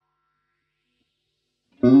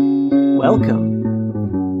Welcome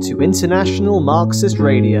to International Marxist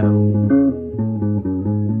Radio,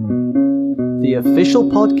 the official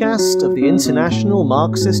podcast of the International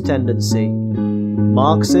Marxist Tendency,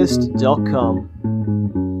 Marxist.com.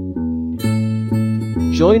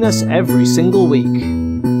 Join us every single week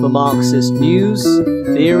for Marxist news,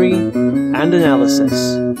 theory, and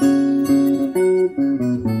analysis.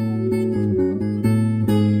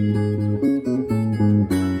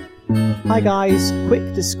 Hi guys,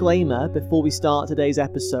 quick disclaimer before we start today's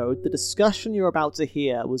episode. The discussion you're about to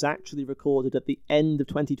hear was actually recorded at the end of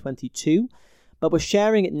 2022, but we're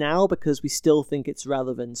sharing it now because we still think it's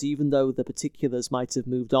relevant, even though the particulars might have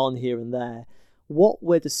moved on here and there. What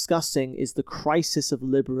we're discussing is the crisis of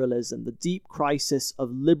liberalism, the deep crisis of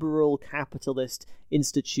liberal capitalist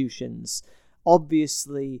institutions.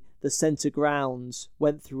 Obviously, the centre ground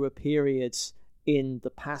went through a period in the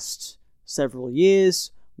past several years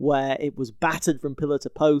where it was battered from pillar to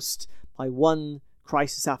post by one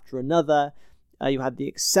crisis after another. You had the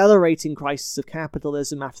accelerating crisis of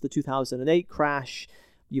capitalism after the 2008 crash.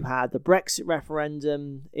 You had the Brexit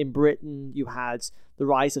referendum in Britain. You had the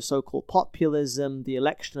rise of so-called populism, the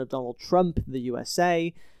election of Donald Trump in the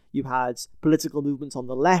USA. You had political movements on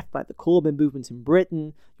the left, like the Corbyn movement in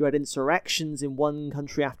Britain. You had insurrections in one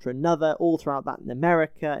country after another, all throughout Latin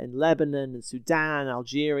America, in Lebanon and Sudan,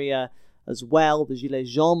 Algeria, as well, the Gilets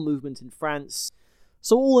Jaunes movement in France.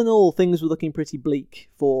 So all in all, things were looking pretty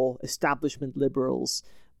bleak for establishment liberals.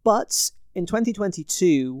 But in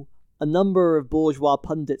 2022, a number of bourgeois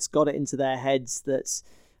pundits got it into their heads that,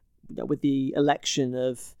 with the election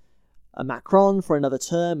of Macron for another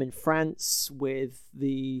term in France, with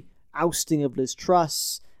the ousting of Liz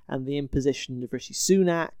Truss and the imposition of Rishi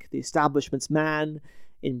Sunak, the establishment's man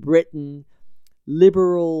in Britain,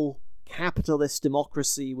 liberal capitalist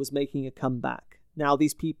democracy was making a comeback. Now,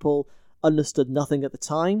 these people understood nothing at the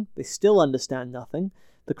time. They still understand nothing.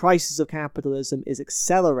 The crisis of capitalism is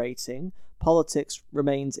accelerating. Politics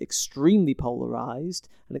remains extremely polarized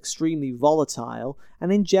and extremely volatile.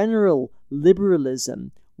 And in general,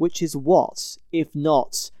 liberalism, which is what, if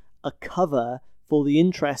not a cover for the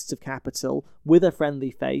interests of capital with a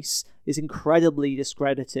friendly face, is incredibly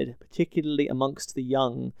discredited, particularly amongst the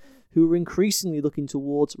young, who are increasingly looking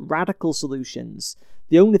towards radical solutions.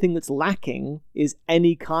 The only thing that's lacking is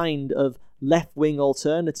any kind of left-wing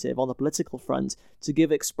alternative on the political front to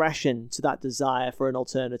give expression to that desire for an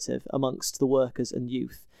alternative amongst the workers and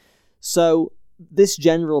youth. So this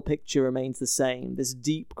general picture remains the same. This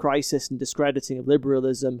deep crisis and discrediting of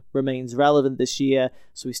liberalism remains relevant this year,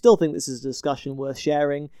 so we still think this is a discussion worth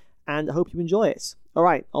sharing, and I hope you enjoy it. All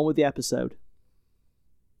right, on with the episode.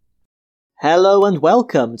 Hello and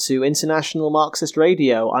welcome to International Marxist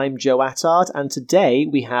Radio. I'm Joe Attard, and today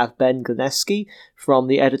we have Ben Glineski from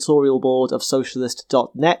the editorial board of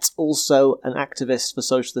Socialist.net, also an activist for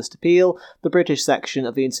Socialist Appeal, the British section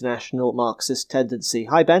of the International Marxist Tendency.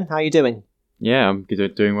 Hi Ben, how are you doing? Yeah, I'm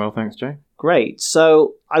doing well, thanks Joe. Great.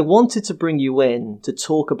 So I wanted to bring you in to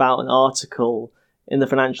talk about an article in the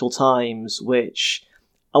Financial Times which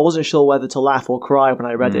I wasn't sure whether to laugh or cry when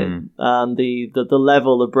I read it. The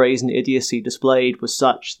level of brazen idiocy displayed was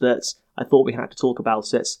such that I thought we had to talk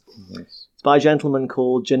about it. Yes. It's by a gentleman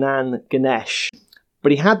called Janan Ganesh.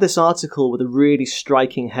 But he had this article with a really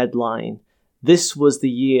striking headline. This was the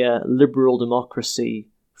year liberal democracy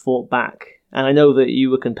fought back. And I know that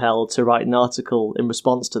you were compelled to write an article in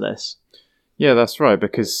response to this. Yeah, that's right,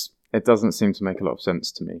 because it doesn't seem to make a lot of sense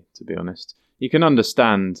to me, to be honest. You can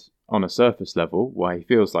understand on a surface level why he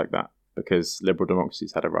feels like that, because liberal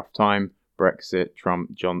democracy's had a rough time. Brexit,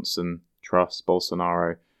 Trump, Johnson, Truss,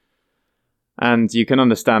 Bolsonaro. And you can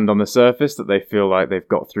understand on the surface that they feel like they've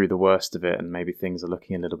got through the worst of it and maybe things are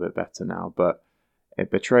looking a little bit better now. But it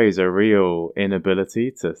betrays a real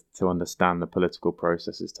inability to understand the political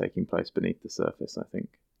processes taking place beneath the surface, I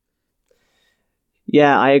think.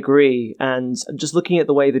 Yeah, I agree. And just looking at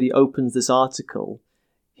the way that he opens this article,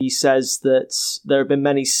 he says that there have been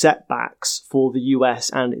many setbacks for the US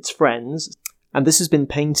and its friends, and this has been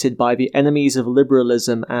painted by the enemies of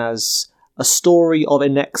liberalism as a story of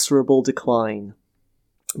inexorable decline.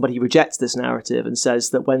 But he rejects this narrative and says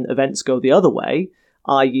that when events go the other way,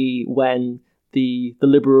 i.e. when the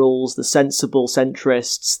liberals, the sensible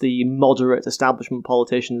centrists, the moderate establishment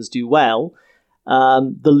politicians do well,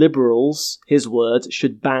 the liberals, his word,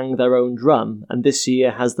 should bang their own drum, and this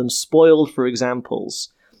year has them spoiled for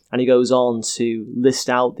examples. And he goes on to list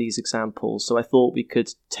out these examples, so I thought we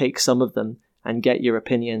could take some of them and get your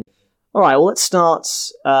opinion. All right, well, let's start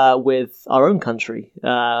with our own country,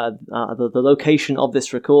 the location of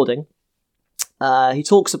this recording. He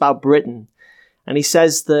talks about Britain, and he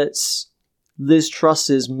says that Liz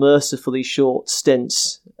Truss's mercifully short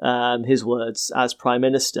stint, his words, as Prime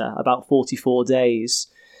Minister, about 44 days,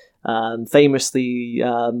 famously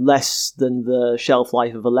less than the shelf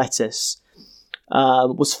life of a lettuce,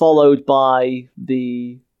 was followed by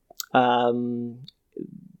the, I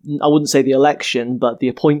wouldn't say the election, but the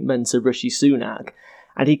appointment of Rishi Sunak.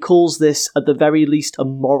 And he calls this, at the very least, a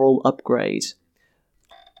moral upgrade.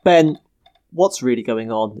 Ben, what's really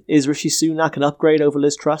going on? Is Rishi Sunak an upgrade over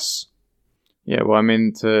Liz Truss? Yeah, well, I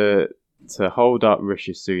mean, to hold up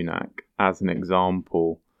Rishi Sunak as an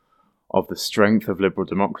example of the strength of liberal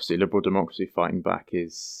democracy fighting back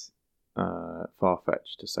is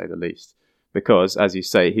far-fetched, to say the least. Because, as you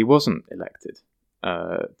say, he wasn't elected.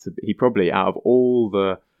 He probably, out of all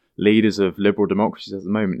the leaders of liberal democracies at the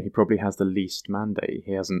moment, he probably has the least mandate.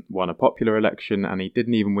 He hasn't won a popular election, and he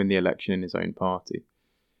didn't even win the election in his own party.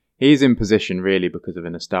 He's in position, really, because of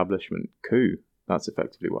an establishment coup. That's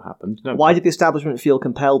effectively what happened. No, why did the establishment feel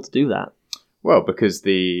compelled to do that? Well, because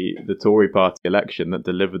the Tory party election that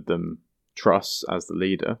delivered them Truss as the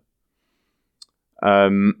leader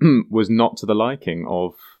was not to the liking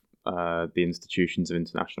of the institutions of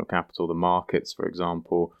international capital, the markets, for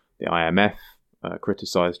example. The IMF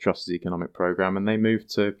criticised Truss's economic programme, and they moved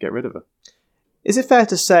to get rid of her. Is it fair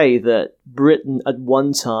to say that Britain at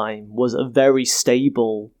one time was a very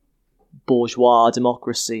stable bourgeois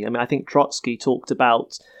democracy? I mean, I think Trotsky talked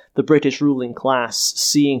about the British ruling class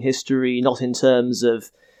seeing history not in terms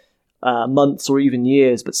of months or even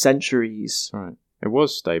years, but centuries. Right. It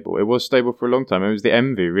was stable. It was stable for a long time. It was the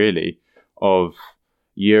envy, really, of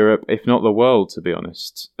Europe, if not the world, to be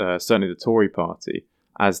honest. Certainly the Tory party,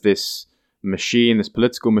 as this machine, this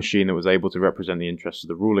political machine that was able to represent the interests of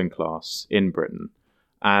the ruling class in Britain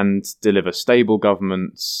and deliver stable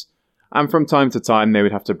governments. And from time to time, they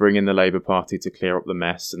would have to bring in the Labour Party to clear up the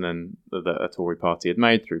mess and then that a Tory party had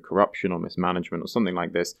made through corruption or mismanagement or something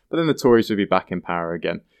like this. But then the Tories would be back in power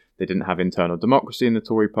again. They didn't have internal democracy in the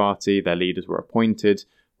Tory party. Their leaders were appointed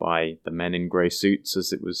by the men in grey suits,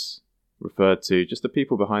 as it was referred to, just the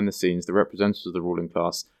people behind the scenes, the representatives of the ruling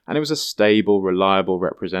class. And it was a stable, reliable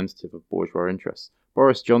representative of bourgeois interests.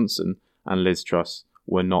 Boris Johnson and Liz Truss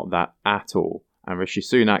were not that at all. And Rishi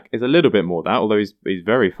Sunak is a little bit more that, although he's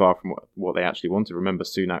very far from what they actually wanted. Remember,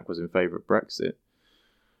 Sunak was in favour of Brexit.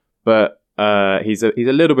 But he's a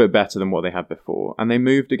little bit better than what they had before. And they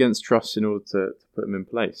moved against Truss in order to put him in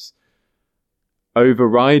place,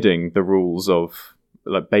 overriding the rules of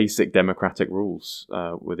basic democratic rules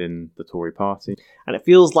within the Tory party. And it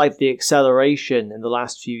feels like the acceleration in the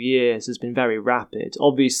last few years has been very rapid.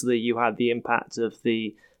 Obviously, you had the impact of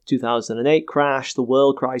the 2008 crash, the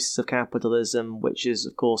world crisis of capitalism, which is,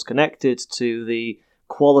 of course, connected to the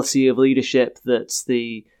quality of leadership that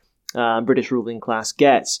the British ruling class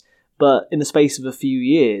gets. But in the space of a few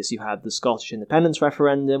years, you had the Scottish independence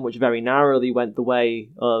referendum, which very narrowly went the way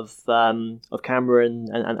of Cameron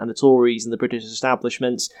and the Tories and the British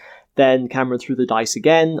establishment. Then Cameron threw the dice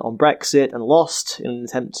again on Brexit and lost in an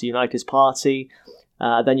attempt to unite his party.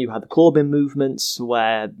 Then you had the Corbyn movement,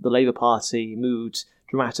 where the Labour Party moved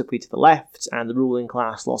dramatically to the left and the ruling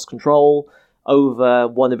class lost control over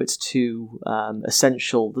one of its two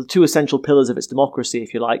essential pillars of its democracy,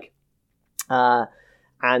 if you like.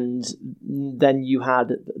 And then you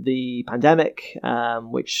had the pandemic,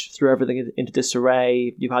 which threw everything into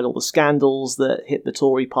disarray. You had all the scandals that hit the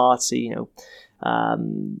Tory party,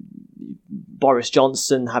 Boris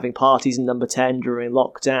Johnson having parties in Number 10 during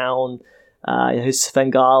lockdown, his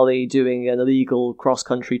Svengali doing an illegal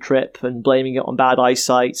cross-country trip and blaming it on bad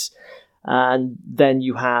eyesight. And then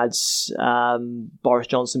you had Boris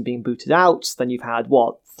Johnson being booted out. Then you've had,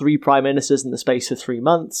 3 prime ministers in the space of 3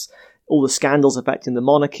 months. All the scandals affecting the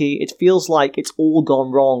monarchy. It feels like it's all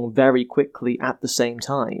gone wrong very quickly at the same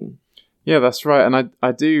time. Yeah, that's right. And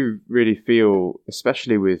I do really feel,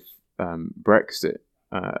 especially with Brexit,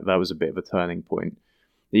 that was a bit of a turning point.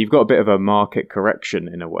 You've got a bit of a market correction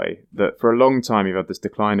in a way, that for a long time you've had this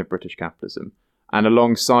decline of British capitalism. And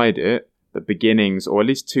alongside it, the beginnings, or at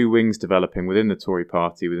least 2 wings developing within the Tory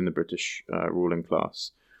party, within the British ruling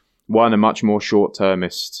class. One, a much more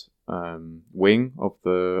short-termist wing of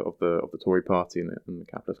the Tory party and the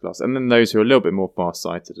capitalist class, and then those who are a little bit more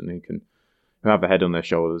far-sighted and who have a head on their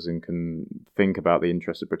shoulders and can think about the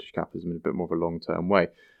interests of British capitalism in a bit more of a long-term way.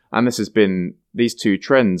 And these 2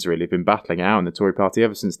 trends really have been battling out in the Tory party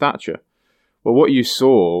ever since Thatcher. Well, what you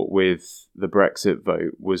saw with the Brexit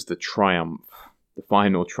vote was the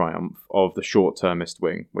final triumph of the short-termist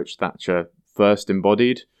wing, which Thatcher first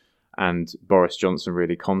embodied, and Boris Johnson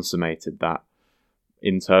really consummated that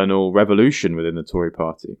internal revolution within the Tory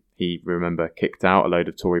party. He, remember, kicked out a load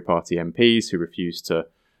of Tory party MPs who refused to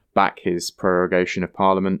back his prorogation of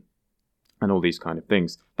Parliament, and all these kind of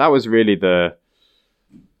things. That was really the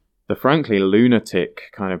frankly lunatic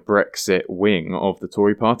kind of Brexit wing of the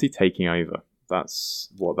Tory party taking over. That's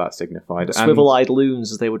what that signified. Swivel-eyed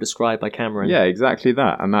loons, as they were described by Cameron. Yeah, exactly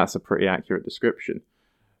that. And that's a pretty accurate description.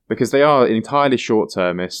 Because they are entirely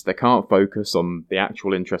short-termist. They can't focus on the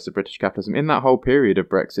actual interests of British capitalism. In that whole period of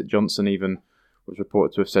Brexit, Johnson even was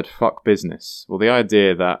reported to have said, "Fuck business." Well, the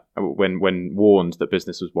idea that when warned that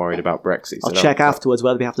business was worried about Brexit... I'll check afterwards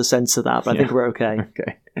whether we have to censor that, but I think we're okay.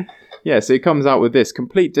 Okay. Yeah, so he comes out with this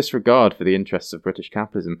complete disregard for the interests of British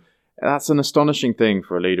capitalism. That's an astonishing thing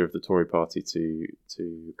for a leader of the Tory party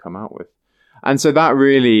to come out with. And so that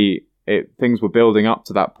really... things were building up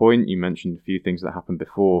to that point. You mentioned a few things that happened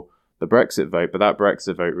before the Brexit vote, but that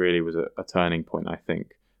Brexit vote really was a turning point, I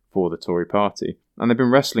think, for the Tory party. And they've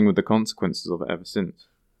been wrestling with the consequences of it ever since.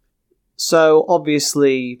 So,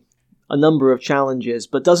 obviously, a number of challenges,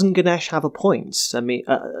 but doesn't Ganesh have a point? I mean,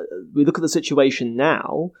 we look at the situation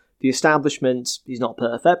now. The establishment, he's not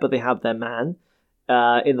perfect, but they have their man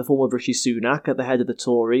in the form of Rishi Sunak at the head of the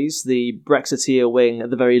Tories. The Brexiteer wing, at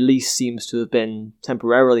the very least, seems to have been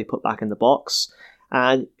temporarily put back in the box.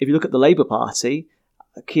 And if you look at the Labour Party,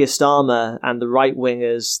 Keir Starmer and the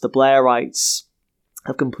right-wingers, the Blairites,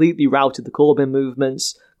 have completely routed the Corbyn movement.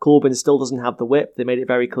 Corbyn still doesn't have the whip. They made it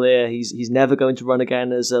very clear he's never going to run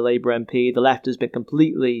again as a Labour MP. The left has been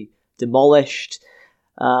completely demolished.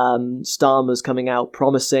 Starmer's coming out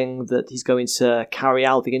promising that he's going to carry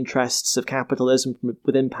out the interests of capitalism from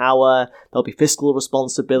within power. There'll be fiscal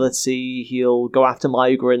responsibility. He'll go after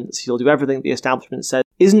migrants. He'll do everything the establishment said.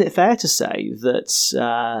 Isn't it fair to say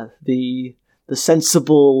that the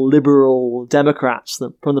sensible liberal Democrats,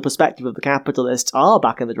 from the perspective of the capitalists, are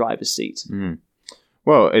back in the driver's seat?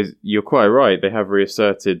 Well, you're quite right. They have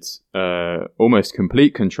reasserted almost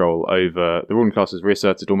complete control over... The ruling class has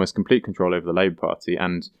reasserted almost complete control over the Labour Party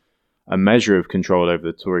and a measure of control over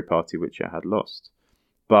the Tory party, which it had lost.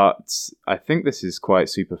 But I think this is quite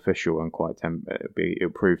superficial and it'll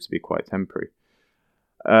prove to be quite temporary.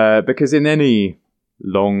 Because in any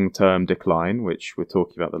long-term decline, which we're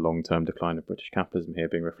talking about the long-term decline of British capitalism here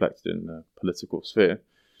being reflected in the political sphere,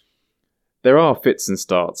 there are fits and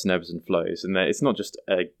starts and ebbs and flows, and it's not just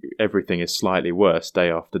everything is slightly worse day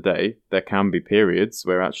after day. There can be periods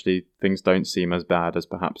where actually things don't seem as bad as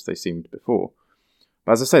perhaps they seemed before.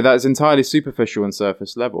 But as I say, that is entirely superficial and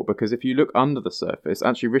surface level, because if you look under the surface,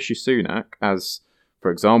 actually Rishi Sunak, as, for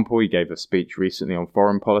example, he gave a speech recently on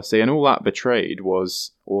foreign policy, and all that betrayed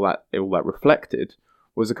was, all that reflected,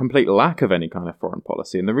 was a complete lack of any kind of foreign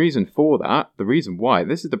policy. And the reason for that, the reason why,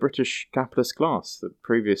 this is the British capitalist class that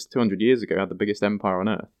previous 200 years ago had the biggest empire on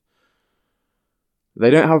earth. They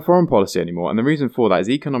don't have a foreign policy anymore. And the reason for that is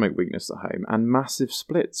economic weakness at home and massive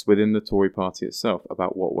splits within the Tory party itself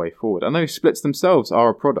about what way forward. And those splits themselves are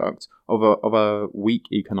a product of a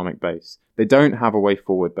weak economic base. They don't have a way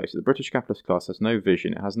forward base. The British capitalist class has no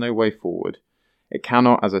vision. It has no way forward. It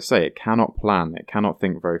cannot, as I say, it cannot plan. It cannot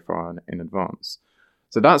think very far in advance.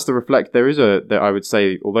 So that's the reflect. I would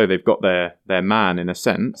say, although they've got their man in a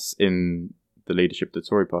sense in the leadership of the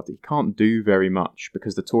Tory party, he can't do very much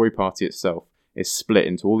because the Tory party itself is split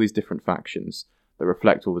into all these different factions that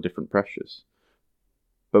reflect all the different pressures.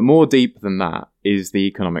 But more deep than that is the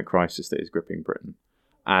economic crisis that is gripping Britain.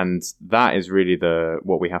 And that is really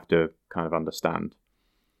what we have to kind of understand.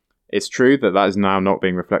 It's true that is now not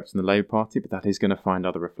being reflected in the Labour Party, but that is going to find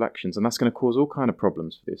other reflections, and that's going to cause all kind of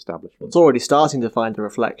problems for the establishment. It's already starting to find a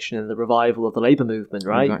reflection in the revival of the Labour movement,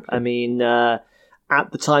 right? Exactly. I mean, at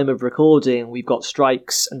the time of recording, we've got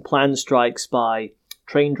strikes and planned strikes by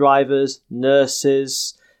train drivers,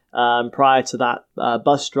 nurses, prior to that,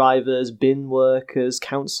 bus drivers, bin workers,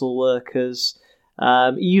 council workers,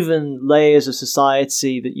 even layers of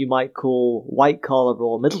society that you might call white collar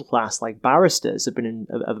or middle class, like barristers, have been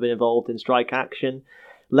involved in strike action,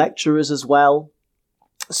 lecturers as well.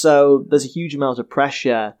 So there's a huge amount of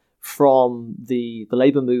pressure from the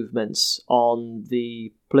labour movements on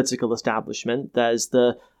the political establishment. There's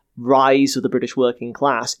the rise of the British working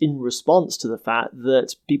class in response to the fact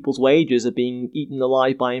that people's wages are being eaten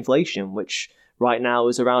alive by inflation, which right now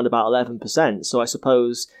is around about 11%. So I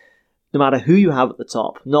suppose no matter who you have at the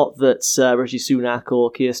top, not that Rishi Sunak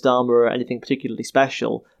or Keir Starmer are anything particularly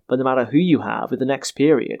special, but no matter who you have in the next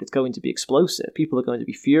period, it's going to be explosive. People are going to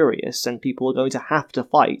be furious, and people are going to have to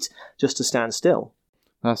fight just to stand still.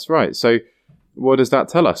 That's right. So what does that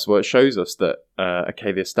tell us? Well, it shows us that,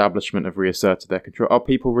 the establishment have reasserted their control. Are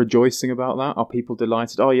people rejoicing about that? Are people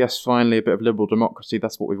delighted? Oh, yes, finally a bit of liberal democracy.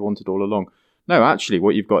 That's what we've wanted all along. No, actually,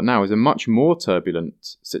 what you've got now is a much more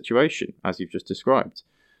turbulent situation, as you've just described.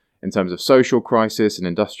 in terms of social crisis and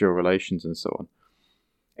industrial relations and so on.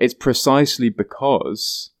 It's precisely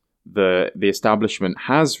because the establishment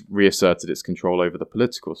has reasserted its control over the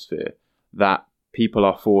political sphere that people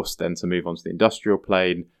are forced then to move on to the industrial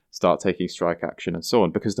plane, start taking strike action and so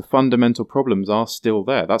on, because the fundamental problems are still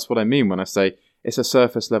there. That's what I mean when I say it's a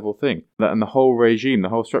surface level thing. And the whole regime, the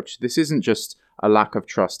whole structure, this isn't just a lack of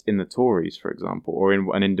trust in the Tories, for example, or in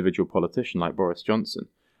an individual politician like Boris Johnson.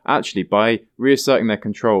 Actually, by reasserting their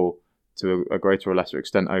control to a greater or lesser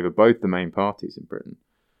extent over both the main parties in Britain,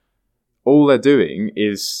 all they're doing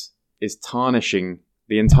is tarnishing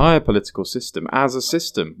the entire political system as a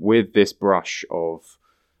system with this brush of,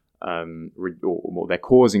 or they're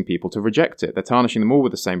causing people to reject it. They're tarnishing them all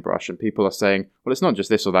with the same brush, and people are saying, well, it's not just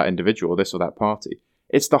this or that individual or this or that party.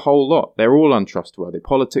 It's the whole lot. They're all untrustworthy.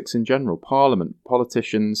 Politics in general, parliament,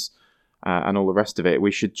 politicians, and all the rest of it.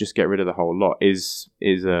 We should just get rid of the whole lot. Is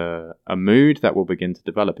a mood that will begin to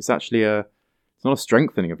develop. It's actually it's not a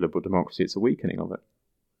strengthening of liberal democracy. It's a weakening of it.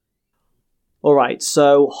 All right,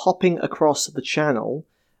 so hopping across the channel,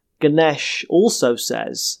 Ganesh also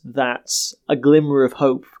says that a glimmer of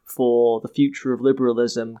hope for the future of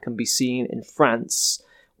liberalism can be seen in France,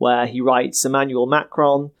 where he writes, Emmanuel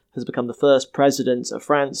Macron has become the first president of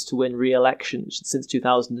France to win re-election since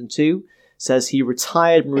 2002, says he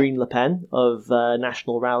retired Marine Le Pen of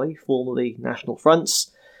National Rally, formerly National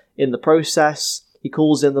Fronts, in the process. He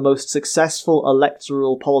calls him the most successful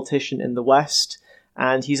electoral politician in the West,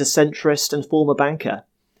 and he's a centrist and former banker.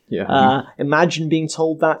 Yeah. Imagine being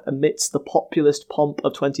told that amidst the populist pomp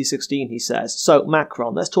of 2016, he says. So,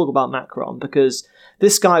 Macron, let's talk about Macron, because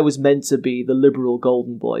this guy was meant to be the liberal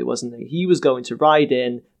golden boy, wasn't he? He was going to ride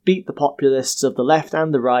in, beat the populists of the left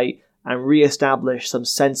and the right, and re-establish some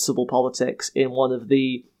sensible politics in one of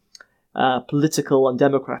the political and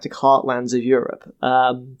democratic heartlands of Europe.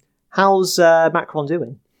 How's Macron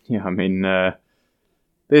doing? Yeah, I mean,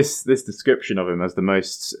 this description of him as the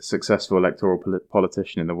most successful electoral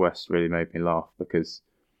politician in the West really made me laugh, because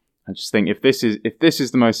I just think if this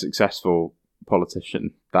is the most successful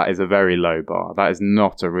politician, that is a very low bar. That is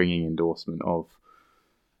not a ringing endorsement of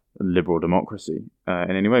liberal democracy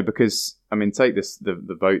in any way. Because I mean, take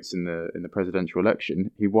the votes in the presidential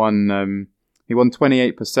election. He won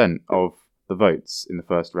 28% of the votes in the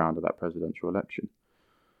first round of that presidential election.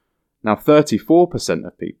 Now, 34%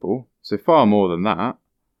 of people, so far more than that,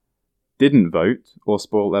 didn't vote or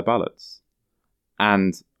spoiled their ballots.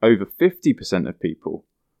 And over 50% of people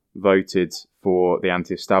voted for the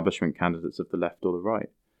anti-establishment candidates of the left or the right.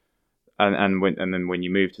 And then when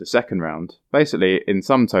you move to the second round, basically, in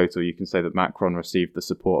sum total, you can say that Macron received the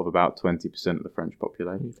support of about 20% of the French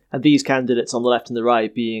population. And these candidates on the left and the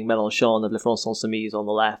right being Mélenchon of La France Insoumise on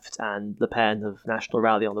the left and Le Pen of National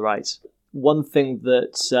Rally on the right. One thing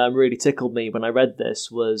that really tickled me when I read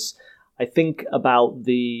this was, I think about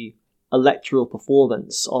the electoral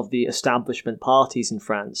performance of the establishment parties in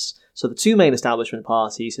France. So the two main establishment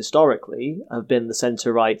parties historically have been the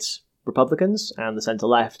centre-right Republicans and the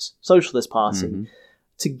centre-left Socialist Party. Mm-hmm.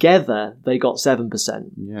 Together, they got 7%.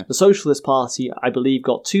 Yeah. The Socialist Party, I believe,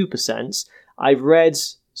 got 2%. I've read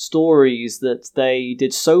stories that they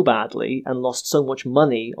did so badly and lost so much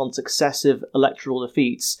money on successive electoral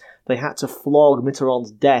defeats, they had to flog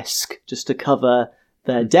Mitterrand's desk just to cover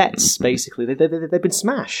their debts, basically. They've been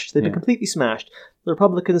smashed. They've been completely smashed. The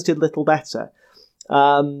Republicans did little better.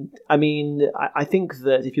 I mean, I think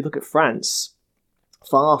that if you look at France,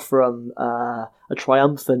 far from a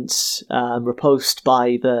triumphant riposte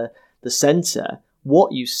by the centre,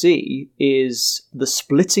 what you see is the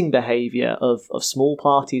splitting behaviour of small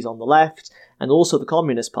parties on the left and also the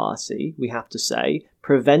Communist Party, we have to say,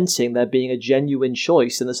 preventing there being a genuine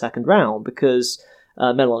choice in the second round, because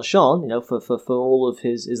Mélenchon, for all of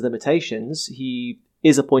his limitations, he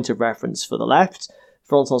is a point of reference for the left.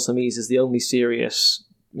 France Insoumise is the only serious,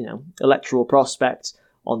 electoral prospect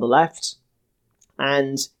on the left.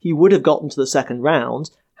 And he would have gotten to the second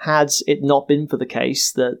round had it not been for the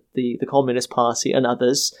case that the Communist Party and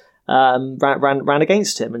others ran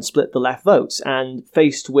against him and split the left vote. And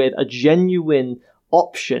faced with a genuine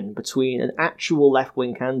option between an actual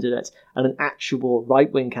left-wing candidate and an actual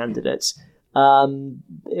right-wing candidate,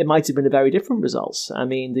 it might have been a very different result. I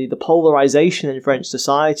mean, the polarization in French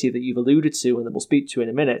society that you've alluded to and that we'll speak to in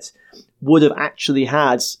a minute would have actually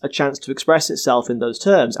had a chance to express itself in those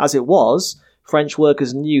terms. As it was, French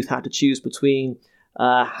workers and youth had to choose between,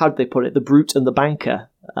 how did they put it, the brute and the banker,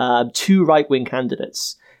 two right-wing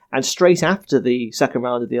candidates. And straight after the second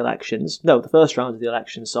round of the elections, the first round of the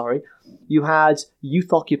elections, you had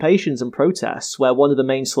youth occupations and protests where one of the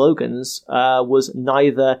main slogans was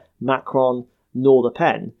neither Macron nor Le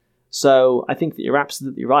Pen. So I think that you're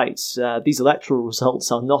absolutely right. These electoral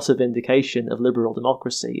results are not a vindication of liberal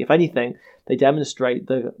democracy. If anything, they demonstrate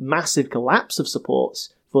the massive collapse of support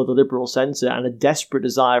for the liberal centre and a desperate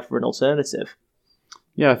desire for an alternative.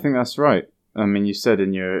 Yeah, I think that's right. I mean, you said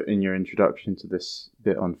in your introduction to this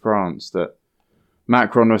bit on France that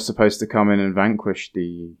Macron was supposed to come in and vanquish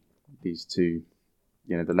these two,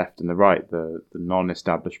 the left and the right, the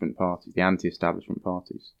non-establishment parties, the anti-establishment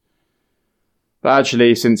parties. But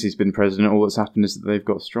actually, since he's been president, all that's happened is that they've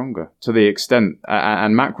got stronger to the extent,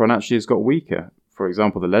 and Macron actually has got weaker. For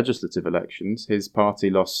example, the legislative elections, his party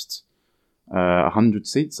lost 100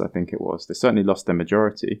 seats, I think it was. They certainly lost their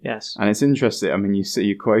majority. Yes. And it's interesting. I mean,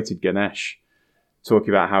 you quoted Ganesh talking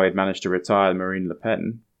about how he'd managed to retire Marine Le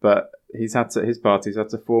Pen, but his party's had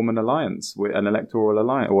to form an alliance, with an electoral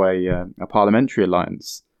alliance, or a parliamentary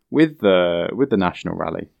alliance with the National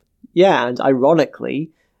Rally. Yeah, and ironically,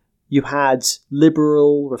 you had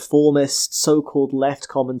liberal, reformist, so-called left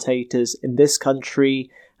commentators in this country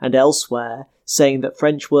and elsewhere saying that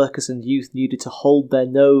French workers and youth needed to hold their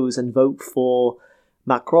nose and vote for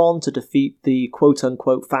Macron to defeat the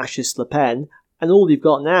quote-unquote fascist Le Pen. And all you've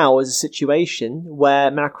got now is a situation where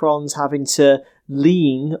Macron's having to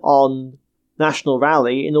lean on National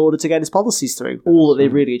Rally in order to get his policies through. All that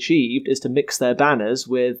they've really achieved is to mix their banners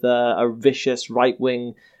with a vicious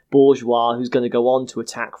right-wing bourgeois who's going to go on to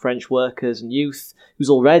attack French workers and youth, who's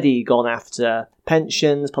already gone after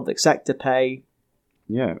pensions, public sector pay.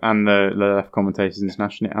 Yeah, and the left commentators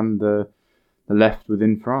internationally, and the left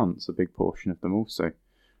within France, a big portion of them also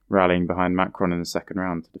rallying behind Macron in the second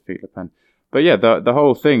round to defeat Le Pen. But yeah, the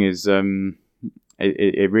whole thing is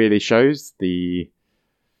it really shows the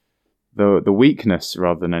weakness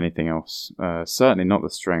rather than anything else. Certainly not the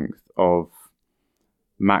strength of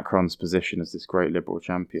Macron's position as this great liberal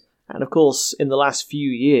champion. And of course, in the last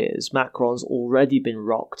few years, Macron's already been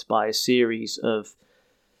rocked by a series of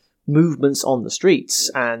movements on the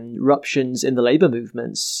streets and eruptions in the labour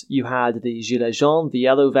movements. You had the Gilets jaunes, the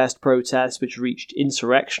Yellow Vest protests, which reached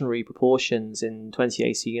insurrectionary proportions in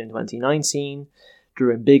 2018 and 2019,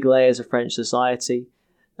 drew in big layers of French society.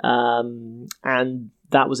 And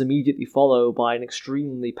that was immediately followed by an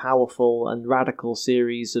extremely powerful and radical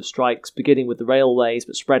series of strikes, beginning with the railways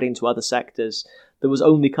but spreading to other sectors, that was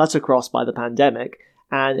only cut across by the pandemic.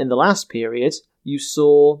 And in the last period, you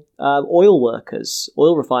saw oil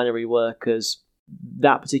refinery workers.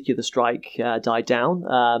 That particular strike died down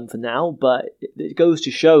for now, but it goes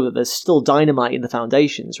to show that there's still dynamite in the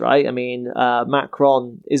foundations, right? I mean,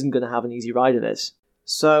 Macron isn't going to have an easy ride of this.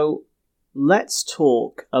 So let's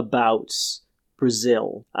talk about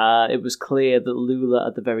Brazil. It was clear that Lula,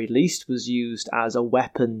 at the very least, was used as a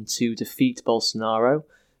weapon to defeat Bolsonaro,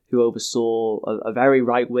 who oversaw a very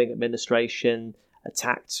right-wing administration,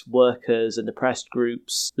 attacked workers and oppressed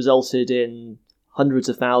groups, resulted in hundreds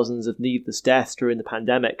of thousands of needless deaths during the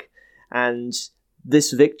pandemic. And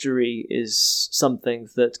this victory is something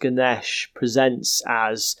that Ganesh presents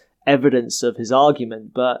as evidence of his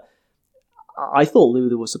argument, but I thought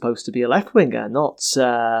Lula was supposed to be a left-winger, not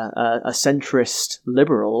a centrist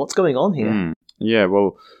liberal. What's going on here? Yeah,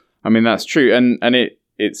 well, I mean, that's true. And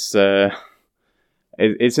it's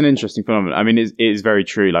an interesting phenomenon. I mean, it is very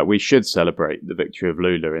true. Like, we should celebrate the victory of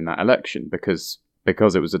Lula in that election because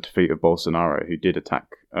it was a defeat of Bolsonaro, who did attack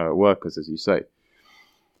workers, as you say.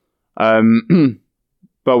 But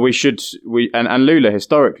and Lula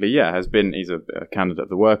historically, he's a candidate of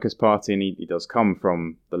the Workers' Party, and he does come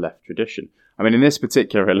from the left tradition. I mean, in this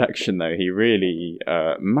particular election, though, he really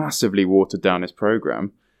massively watered down his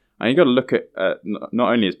programme. And you got to look at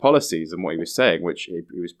not only his policies and what he was saying, which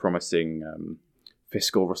he was promising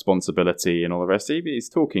fiscal responsibility and all the rest. He's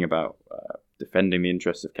talking about defending the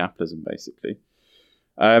interests of capitalism, basically.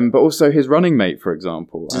 But also his running mate, for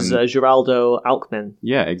example. This is Geraldo Alckmin.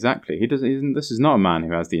 Yeah, exactly. This is not a man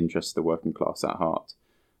who has the interests of the working class at heart.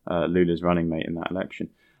 Lula's running mate in that election.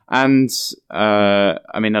 And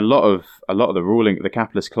I mean, a lot of the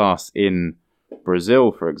capitalist class in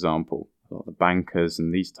Brazil, for example, a lot of the bankers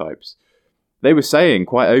and these types, they were saying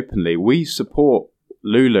quite openly, we support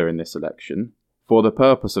Lula in this election for the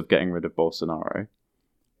purpose of getting rid of Bolsonaro.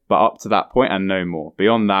 But up to that point and no more.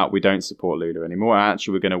 Beyond that, we don't support Lula anymore.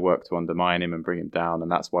 Actually, we're going to work to undermine him and bring him down.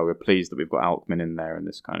 And that's why we're pleased that we've got Alckmin in there and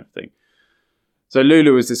this kind of thing. So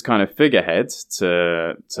Lula was this kind of figurehead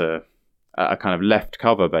to a kind of left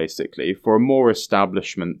cover, basically, for a more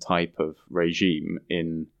establishment type of regime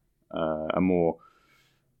in a more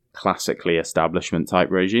classically establishment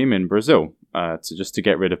type regime in Brazil. To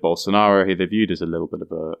get rid of Bolsonaro, who they viewed as a little bit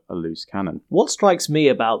of a loose cannon. What strikes me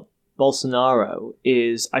about Bolsonaro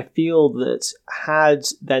is I feel that had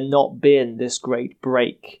there not been this great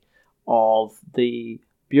break of the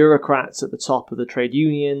bureaucrats at the top of the trade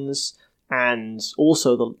unions and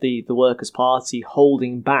also the Workers' Party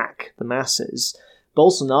holding back the masses,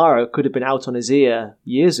 Bolsonaro could have been out on his ear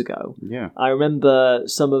years ago. Yeah. I remember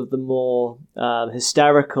some of the more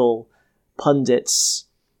hysterical pundits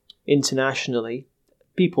internationally,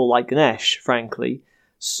 people like Ganesh, frankly,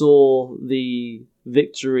 saw the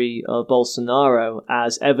victory of Bolsonaro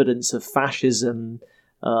as evidence of fascism,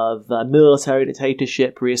 of military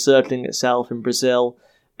dictatorship reasserting itself in Brazil.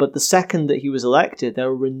 But the second that he was elected,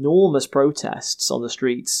 there were enormous protests on the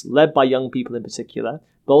streets, led by young people in particular.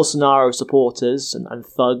 Bolsonaro supporters and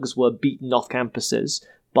thugs were beaten off campuses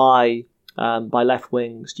by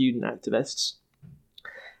left-wing student activists.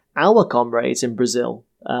 Our comrades in Brazil,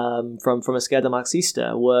 from Esquerda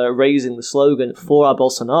Marxista, were raising the slogan "Fora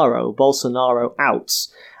Bolsonaro, Bolsonaro out."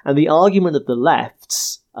 And the argument of the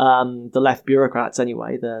lefts, the left bureaucrats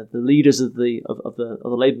anyway, the leaders of the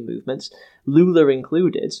labour movement, Lula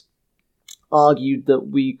included, argued that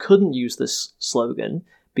we couldn't use this slogan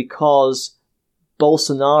because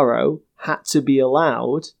Bolsonaro had to be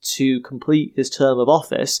allowed to complete his term of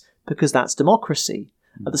office because that's democracy.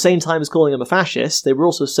 At the same time as calling him a fascist, they were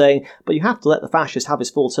also saying, but you have to let the fascist have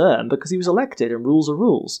his full term because he was elected and rules are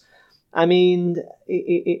rules. I mean,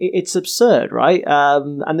 it's absurd, right?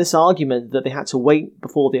 And this argument that they had to wait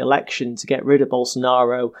before the election to get rid of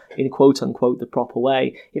Bolsonaro in quote-unquote the proper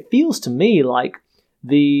way, it feels to me like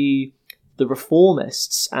the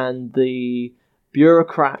reformists and the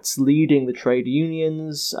bureaucrats leading the trade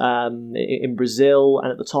unions in Brazil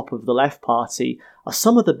and at the top of the left party are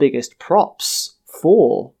some of the biggest props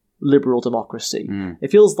for liberal democracy.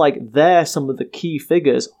 It feels like they're some of the key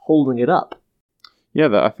figures holding it up. Yeah,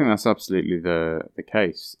 I think that's absolutely the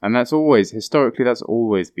case. And historically, that's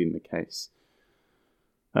always been the case.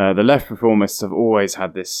 The left reformists have always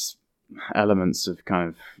had this elements of kind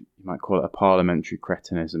of, you might call it a parliamentary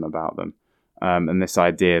cretinism about them. And this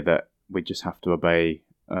idea that we just have to obey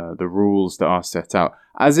the rules that are set out,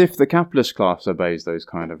 as if the capitalist class obeys those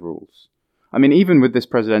kind of rules. I mean, even with this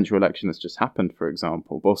presidential election that's just happened, for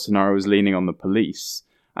example, Bolsonaro was leaning on the police,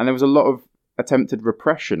 and there was a lot of attempted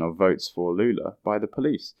repression of votes for Lula by the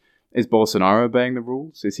police. Is Bolsonaro obeying the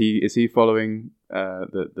rules? Is he following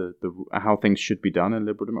the how things should be done in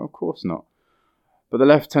liberal democracy? Of course not. But the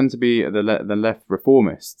left tend to be the left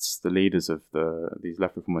reformists, the leaders of these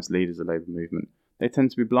left reformist leaders of the labour movement. They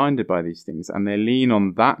tend to be blinded by these things, and they lean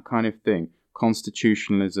on that kind of thing: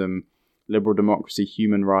 constitutionalism, liberal democracy,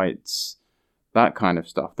 human rights, that kind of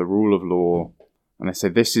stuff, the rule of law. And they say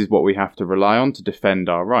this is what we have to rely on to defend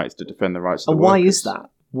our rights, to defend the rights of the workers. And why is that?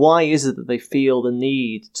 Why is it that they feel the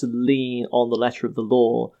need to lean on the letter of the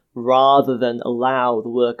law rather than allow the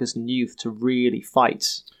workers and youth to really fight?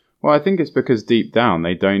 Well, I think it's because deep down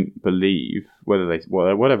they don't believe,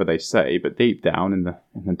 whatever they say, but deep down in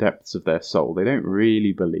the depths of their soul, they don't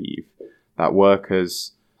really believe that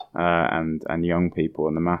workers and young people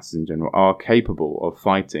and the masses in general are capable of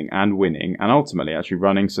fighting and winning and ultimately actually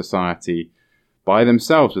running society by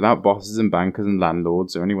themselves without bosses and bankers and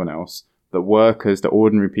landlords or anyone else. That workers, that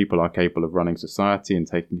ordinary people are capable of running society and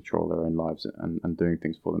taking control of their own lives and doing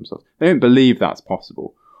things for themselves. They don't believe that's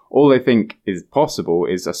possible. All they think is possible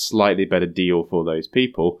is a slightly better deal for those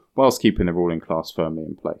people whilst keeping the ruling class firmly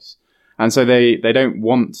in place. And so they don't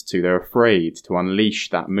want to, they're afraid to unleash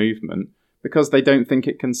that movement because they don't think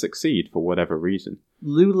it can succeed for whatever reason.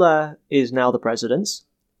 Lula is now the president.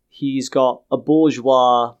 He's got a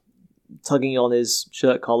bourgeois tugging on his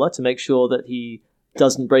shirt collar to make sure that he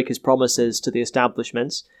doesn't break his promises to the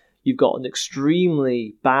establishment. You've got an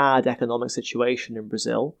extremely bad economic situation in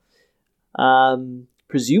Brazil.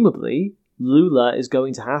 Presumably, Lula is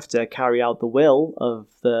going to have to carry out the will of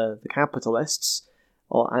the capitalists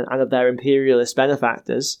and of their imperialist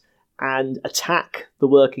benefactors and attack the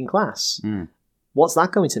working class. What's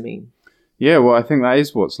that going to mean? Yeah, well, I think that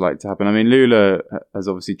is what's like to happen. I mean, Lula has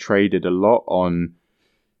obviously traded a lot on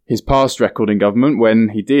his past record in government when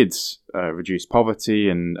he did reduce poverty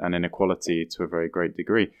and inequality to a very great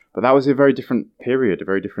degree. But that was a very different period, a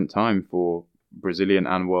very different time for Brazilian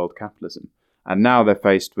and world capitalism. And now they're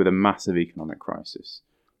faced with a massive economic crisis.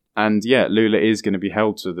 And yeah, Lula is going to be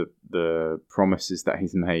held to the promises that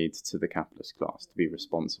he's made to the capitalist class to be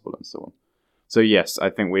responsible and so on. So yes, I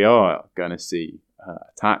think we are going to see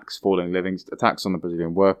attacks on the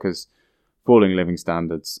Brazilian workers, falling living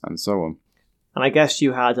standards, and so on. And I guess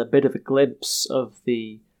you had a bit of a glimpse of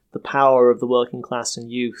the power of the working class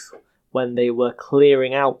and youth when they were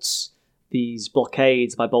clearing out these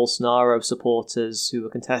blockades by Bolsonaro supporters who were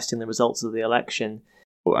contesting the results of the election.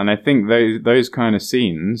 And I think those kind of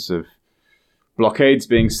scenes of blockades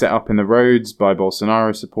being set up in the roads by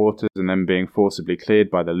Bolsonaro supporters and then being forcibly cleared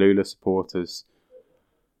by the Lula supporters.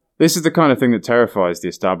 This is the kind of thing that terrifies the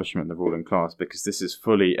establishment and the ruling class, because this is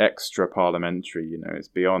fully extra-parliamentary, it's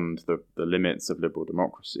beyond the limits of liberal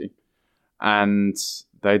democracy. And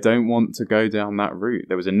they don't want to go down that route.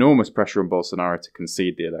 There was enormous pressure on Bolsonaro to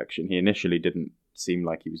concede the election. He initially didn't seem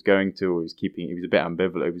like he was going to, or he was a bit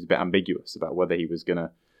ambivalent, he was a bit ambiguous about whether he was going to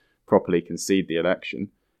properly concede the election.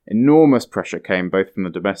 Enormous pressure came both from the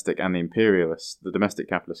domestic and the imperialists, the domestic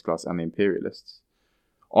capitalist class and the imperialists,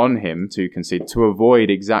 on him to concede, to avoid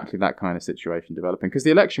exactly that kind of situation developing. Because the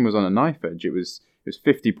election was on a knife edge. It was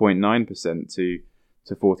 50.9% to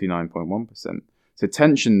 49.1%. So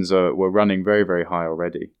tensions were running very, very high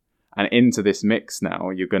already. And into this mix now,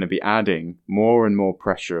 you're going to be adding more and more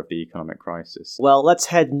pressure of the economic crisis. Well, let's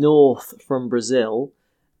head north from Brazil.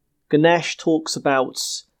 Ganesh talks about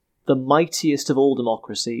the mightiest of all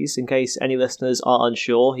democracies. In case any listeners are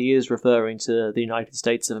unsure, he is referring to the United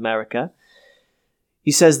States of America.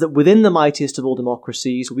 He says that within the mightiest of all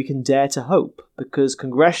democracies, we can dare to hope, because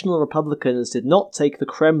congressional Republicans did not take the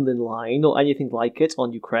Kremlin line or anything like it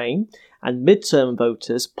on Ukraine, and midterm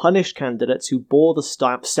voters punished candidates who bore the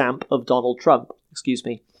stamp of Donald Trump.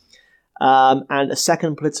 And a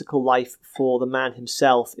second political life for the man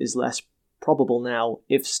himself is less probable now,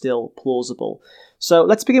 if still plausible. So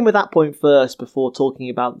let's begin with that point first before talking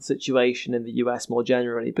about the situation in the US more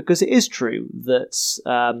generally, because it is true that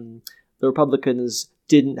the Republicans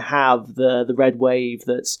didn't have the red wave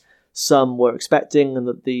that some were expecting and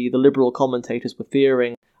that the liberal commentators were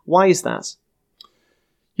fearing. Why is that?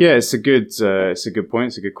 Yeah, it's a good point.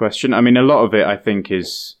 It's a good question. I mean, a lot of it, I think,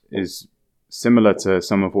 is similar to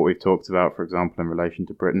some of what we've talked about, for example, in relation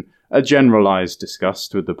to Britain. A generalised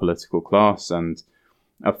disgust with the political class and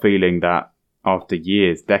a feeling that after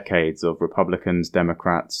years, decades of Republicans,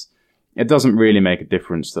 Democrats, it doesn't really make a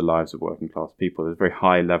difference to the lives of working class people. There's a very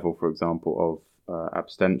high level, for example, of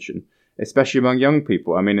abstention, especially among young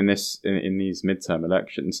people. I mean, in these midterm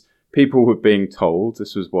elections, people were being told,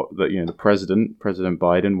 this was what the President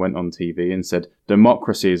Biden went on TV and said,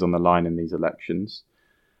 democracy is on the line in these elections.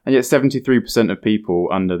 And yet 73% of people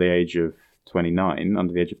under the age of 29,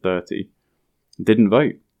 under the age of 30, didn't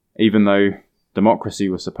vote, even though democracy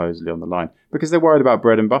was supposedly on the line, because they're worried about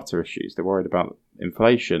bread and butter issues. They're worried about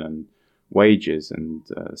inflation and wages and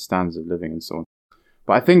standards of living and so on.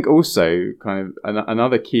 But I think also kind of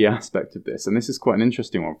another key aspect of this, and this is quite an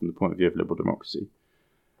interesting one from the point of view of liberal democracy,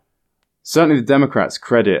 certainly the Democrats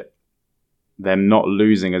credit them not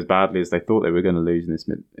losing as badly as they thought they were going to lose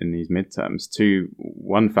in these midterms, to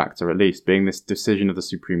one factor at least, being this decision of the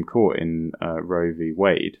Supreme Court in Roe v.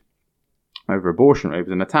 Wade over abortion. It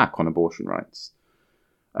was an attack on abortion rights,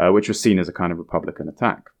 which was seen as a kind of Republican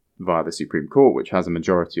attack via the Supreme Court, which has a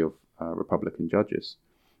majority of Republican judges.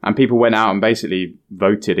 And people went out and basically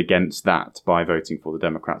voted against that by voting for the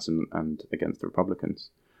Democrats and against the Republicans.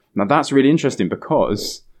 Now, that's really interesting,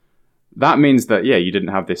 because that means that, you didn't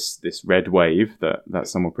have this red wave that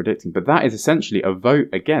some were predicting, but that is essentially a vote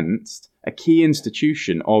against a key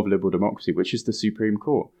institution of liberal democracy, which is the Supreme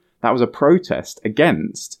Court. That was a protest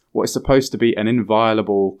against what is supposed to be an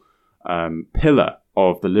inviolable pillar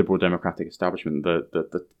of the liberal democratic establishment,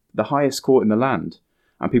 the highest court in the land.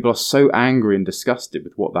 And people are so angry and disgusted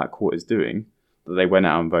with what that court is doing that they went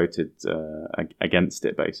out and voted against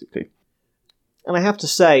it, basically. And I have to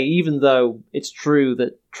say, even though it's true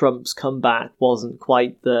that Trump's comeback wasn't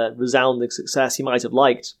quite the resounding success he might have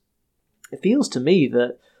liked, it feels to me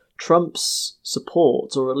that Trump's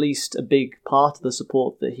support, or at least a big part of the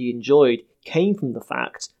support that he enjoyed, came from the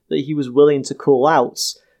fact that he was willing to call out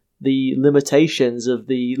the limitations of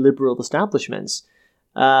the liberal establishment.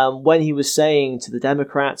 When he was saying to the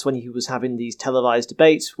Democrats, when he was having these televised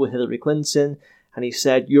debates with Hillary Clinton, and he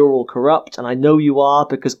said, "You're all corrupt, and I know you are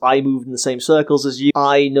because I moved in the same circles as you.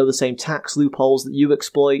 I know the same tax loopholes that you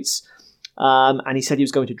exploit." And he said he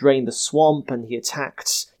was going to drain the swamp, and he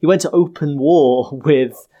went to open war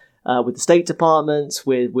with the State Department,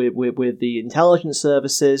 with the intelligence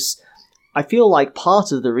services. I feel like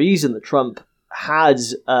part of the reason that Trump had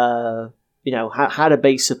a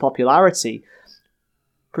base of popularity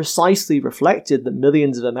precisely reflected that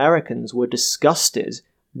millions of Americans were disgusted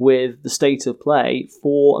with the state of play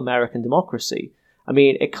for American democracy. I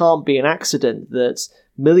mean, it can't be an accident that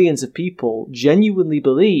millions of people genuinely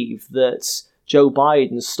believe that Joe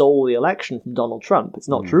Biden stole the election from Donald Trump. It's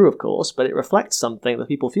not true, of course, but it reflects something that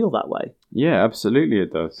people feel that way. Yeah, absolutely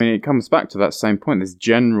it does. I mean, it comes back to that same point, this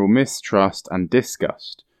general mistrust and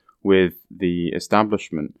disgust with the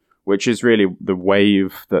establishment, which is really the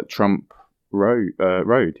wave that Trump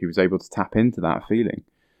rode. He was able to tap into that feeling.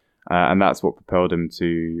 And that's what propelled him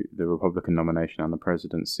to the Republican nomination and the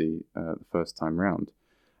presidency the first time round.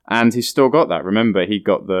 And he's still got that. Remember, he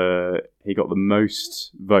got the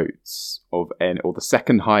most votes or the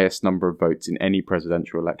second highest number of votes in any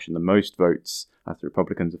presidential election. The most votes, as the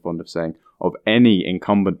Republicans are fond of saying, of any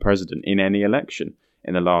incumbent president in any election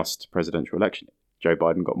in the last presidential election. Joe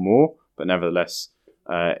Biden got more, but nevertheless,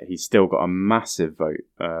 he's still got a massive vote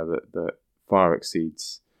that far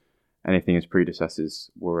exceeds anything his predecessors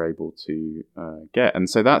were able to get. And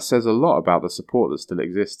so that says a lot about the support that still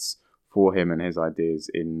exists for him and his ideas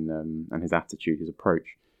and his attitude, his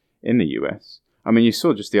approach in the US. I mean, you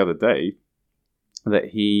saw just the other day that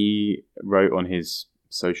he wrote on his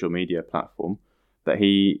social media platform that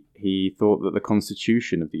he thought that the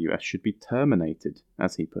Constitution of the US should be terminated,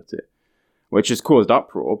 as he put it, which has caused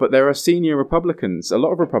uproar. But there are senior Republicans, a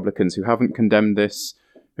lot of Republicans who haven't condemned this,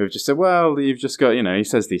 who have just said, well, you've just got, he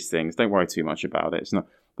says these things, don't worry too much about it. It's not.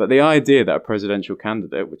 But the idea that a presidential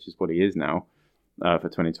candidate, which is what he is now, for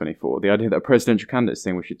 2024, the idea that a presidential candidate is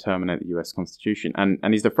saying we should terminate the US Constitution, and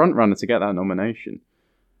he's the front runner to get that nomination,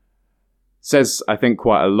 says, I think,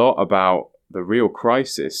 quite a lot about the real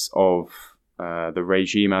crisis of the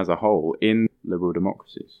regime as a whole in liberal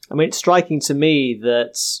democracies. I mean, it's striking to me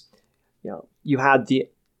that you had the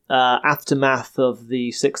aftermath of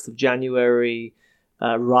the 6th of January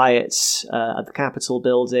riots at the Capitol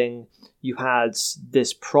building. You had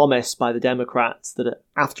this promise by the Democrats that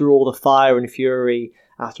after all the fire and fury,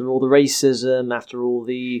 after all the racism, after all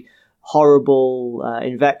the horrible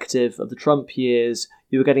invective of the Trump years,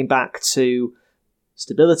 you were getting back to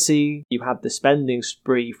stability. You had the spending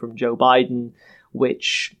spree from Joe Biden,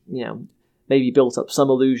 which, maybe built up some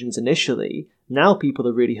illusions initially. Now people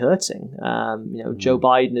are really hurting. Joe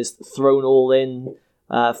Biden is thrown all in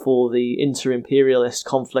for the inter-imperialist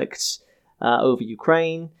conflict over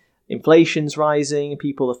Ukraine. Inflation's rising,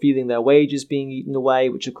 people are feeling their wages being eaten away,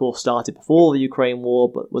 which of course started before the Ukraine war,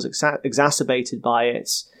 but was exacerbated by it.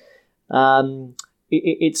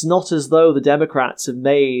 It's not as though the Democrats have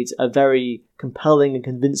made a very compelling and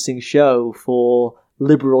convincing show for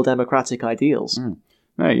liberal democratic ideals.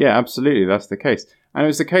 No, yeah, absolutely, that's the case. And it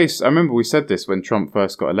was the case, I remember we said this when Trump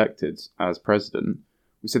first got elected as president.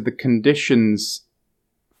 We said the conditions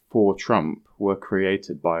for Trump were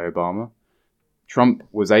created by Obama. Trump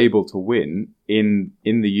was able to win in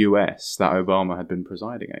the US that Obama had been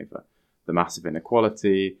presiding over. The massive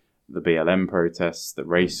inequality, the BLM protests, the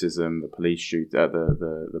racism, the police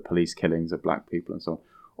the police killings of black people and so on.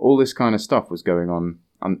 All this kind of stuff was going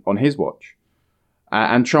on his watch.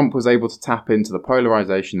 And Trump was able to tap into the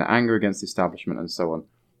polarization, the anger against the establishment and so on,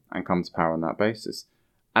 and come to power on that basis.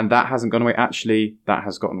 And that hasn't gone away. Actually, that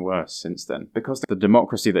has gotten worse since then. Because the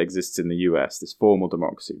democracy that exists in the US, this formal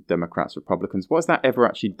democracy, Democrats, Republicans, what has that ever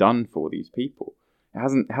actually done for these people? It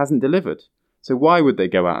hasn't delivered. So why would they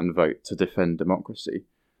go out and vote to defend democracy?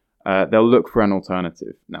 They'll look for an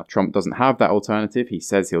alternative. Now, Trump doesn't have that alternative. He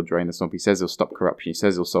says he'll drain the swamp. He says he'll stop corruption. He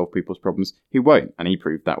says he'll solve people's problems. He won't. And he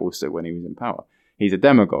proved that also when he was in power. He's a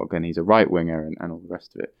demagogue and he's a right-winger and all the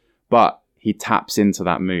rest of it. But he taps into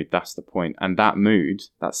that mood. That's the point. And that mood,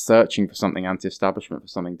 that searching for something anti-establishment, for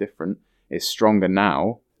something different, is stronger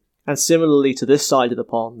now. And similarly to this side of the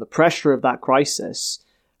pond, the pressure of that crisis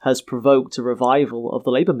has provoked a revival of the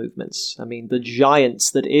labour movements. I mean, the giant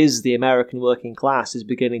that is the American working class is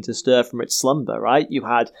beginning to stir from its slumber, right? You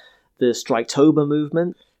had the Striketober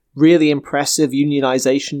movement, really impressive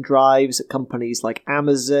unionization drives at companies like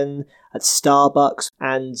Amazon, at Starbucks,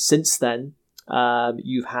 and since then,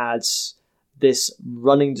 you've had this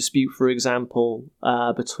running dispute, for example,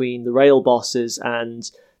 between the rail bosses and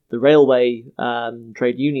the railway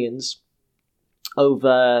trade unions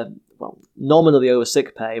over, well, nominally over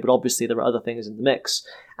sick pay, but obviously there are other things in the mix.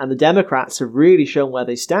 And the Democrats have really shown where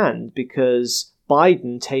they stand because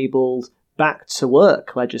Biden tabled back to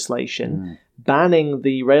work legislation, banning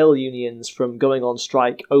the rail unions from going on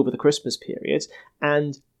strike over the Christmas period.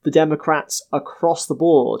 And the Democrats across the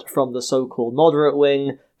board, from the so-called moderate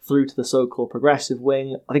wing through to the so-called progressive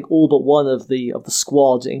wing, I think all but one of the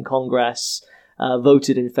squad in Congress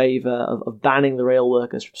voted in favour of banning the rail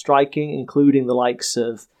workers from striking, including the likes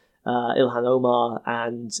of Ilhan Omar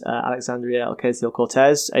and Alexandria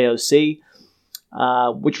Ocasio-Cortez, AOC,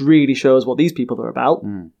 which really shows what these people are about.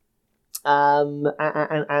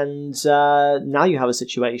 And now you have a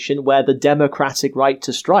situation where the democratic right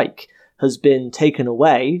to strike has been taken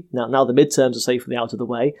away. Now the midterms are safely out of the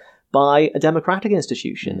way, by a democratic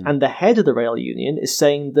institution. And the head of the rail union is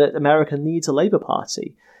saying that America needs a Labour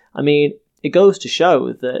Party. I mean, it goes to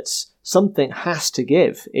show that something has to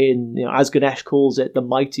give in, as Ganesh calls it, the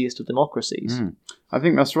mightiest of democracies. I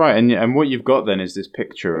think that's right. And what you've got then is this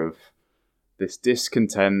picture of this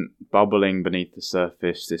discontent bubbling beneath the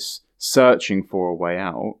surface, this searching for a way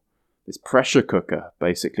out, this pressure cooker,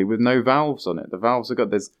 basically, with no valves on it. The valves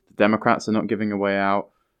the Democrats are not giving a way out.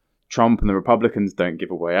 Trump and the Republicans don't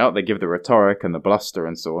give a way out. They give the rhetoric and the bluster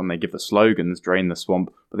and so on. They give the slogans, drain the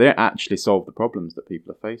swamp, but they don't actually solve the problems that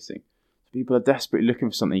people are facing. People are desperately looking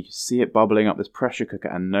for something. You see it bubbling up, this pressure cooker,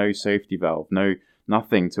 and no safety valve,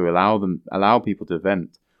 nothing to allow people to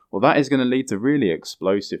vent. Well, that is going to lead to really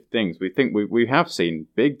explosive things. We have seen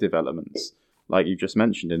big developments, like you just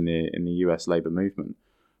mentioned in the US Labour movement,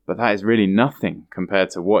 but that is really nothing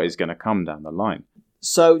compared to what is going to come down the line.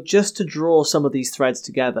 So, just to draw some of these threads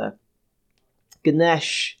together,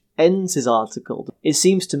 Ganesh ends his article, it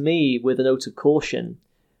seems to me, with a note of caution.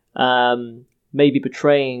 Maybe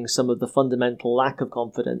betraying some of the fundamental lack of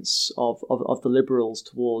confidence of the Liberals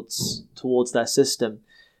towards their system.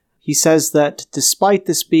 He says that despite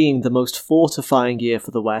this being the most fortifying year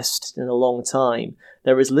for the West in a long time,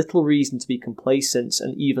 there is little reason to be complacent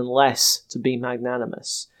and even less to be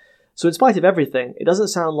magnanimous. So in spite of everything, it doesn't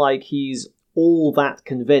sound like he's all that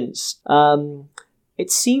convinced. It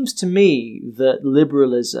seems to me that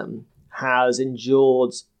liberalism has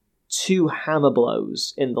endured two hammer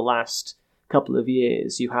blows in the last couple of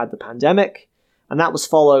years. You had the pandemic, and that was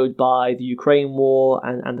followed by the Ukraine war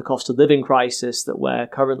and the cost of living crisis that we're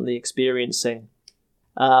currently experiencing.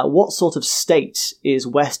 What sort of state is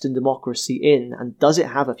Western democracy in, and does it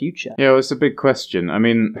have a future? Yeah, well, it's a big question. I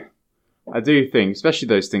mean, I do think, especially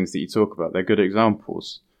those things that you talk about, they're good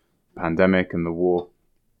examples. Pandemic and the war.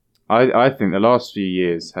 I think the last few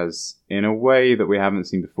years has, in a way that we haven't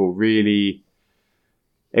seen before, really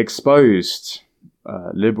exposed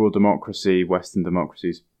liberal democracy, Western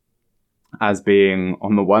democracies, as being,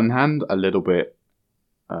 on the one hand, a little bit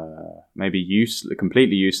maybe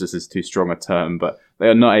completely useless is too strong a term, but they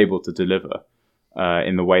are not able to deliver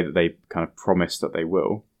in the way that they kind of promise that they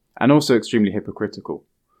will, and also extremely hypocritical.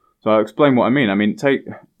 So I'll explain what I mean. I mean, take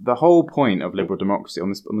the whole point of liberal democracy, on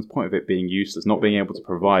this point of it being useless, not being able to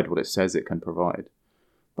provide what it says it can provide.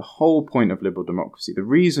 The whole point of liberal democracy, the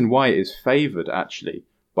reason why it is favoured actually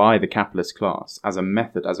by the capitalist class as a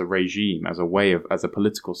method, as a regime, as a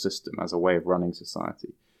political system, as a way of running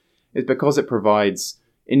society, is because it provides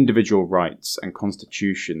individual rights and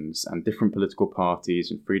constitutions and different political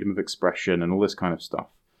parties and freedom of expression and all this kind of stuff.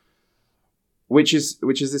 Which is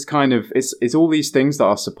this kind of, it's all these things that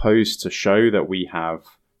are supposed to show that we have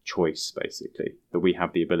choice, basically, that we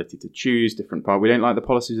have the ability to choose different parties. We don't like the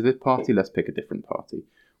policies of this party, let's pick a different party.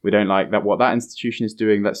 We don't like what that institution is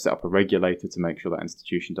doing, let's set up a regulator to make sure that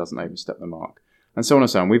institution doesn't overstep the mark. And so on and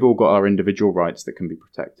so on. We've all got our individual rights that can be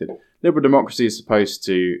protected. Liberal democracy is supposed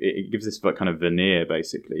to, it gives this kind of veneer,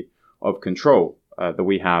 basically, of control that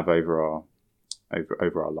we have over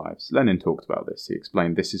our lives. Lenin talked about this. He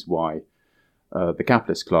explained this is why the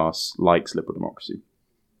capitalist class likes liberal democracy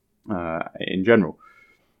in general.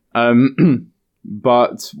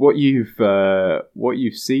 But what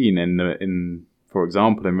you've seen in for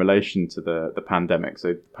example, in relation to the pandemic, so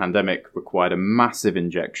the pandemic required a massive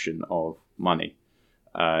injection of money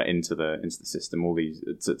into the system, all these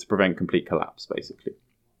to prevent complete collapse, basically.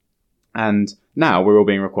 And now we're all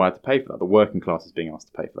being required to pay for that. The working class is being asked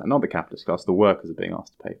to pay for that, not the capitalist class. The workers are being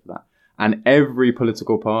asked to pay for that, and every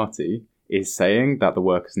political party is saying that the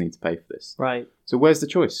workers need to pay for this. Right. So where's the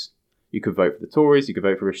choice? You could vote for the Tories, you could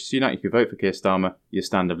vote for Rishi Sunak, you could vote for Keir Starmer. Your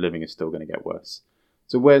standard of living is still going to get worse.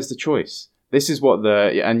 So where's the choice? This is what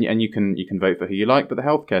and you can vote for who you like, but the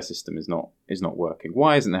healthcare system is not working.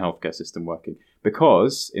 Why isn't the healthcare system working?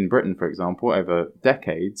 Because in Britain, for example, over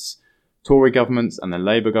decades, Tory governments and then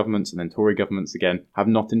Labour governments and then Tory governments again have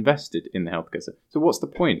not invested in the healthcare system. So what's the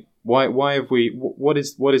point? Why have we? What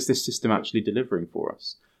is this system actually delivering for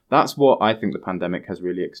us? That's what I think the pandemic has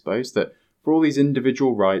really exposed, that for all these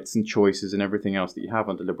individual rights and choices and everything else that you have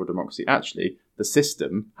under liberal democracy, actually, the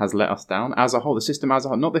system has let us down as a whole. The system as a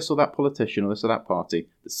whole, not this or that politician or this or that party,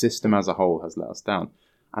 the system as a whole has let us down.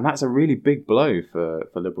 And that's a really big blow for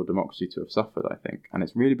liberal democracy to have suffered, I think. And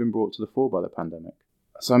it's really been brought to the fore by the pandemic.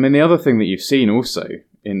 So, I mean, the other thing that you've seen also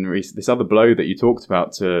in this other blow that you talked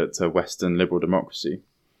about to Western liberal democracy,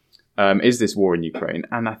 is this war in Ukraine.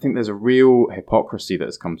 And I think there's a real hypocrisy that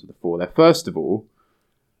has come to the fore there. First of all,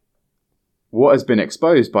 what has been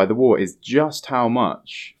exposed by the war is just how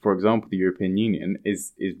much, for example, the European Union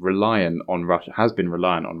is reliant on Russia, has been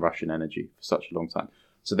reliant on Russian energy for such a long time.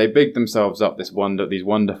 So they bigged themselves up these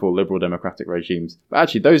wonderful liberal democratic regimes. But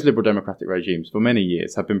actually, those liberal democratic regimes for many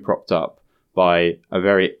years have been propped up by a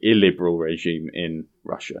very illiberal regime in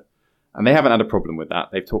Russia. And they haven't had a problem with that.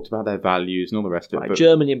 They've talked about their values and all the rest of it. Right, but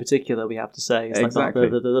Germany in particular, we have to say. It's exactly.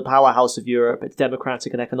 like the powerhouse of Europe. It's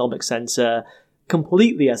democratic and economic centre,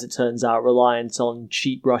 completely, as it turns out, reliant on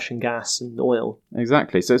cheap Russian gas and oil.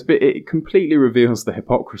 Exactly. So it completely reveals the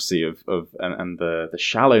hypocrisy of the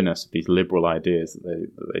shallowness of these liberal ideas that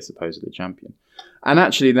they supposedly champion. And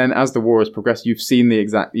actually, then, as the war has progressed, you've seen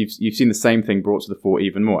you've seen the same thing brought to the fore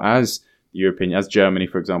even more. As Germany,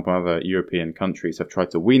 for example, other European countries have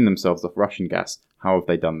tried to wean themselves off Russian gas. How have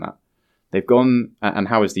they done that? They've gone, and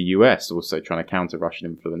how is the US also trying to counter Russian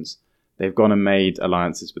influence? They've gone and made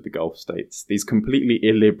alliances with the Gulf states. These completely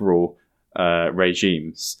illiberal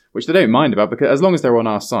regimes, which they don't mind about, because as long as they're on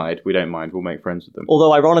our side, we don't mind. We'll make friends with them.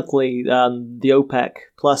 Although, ironically, the OPEC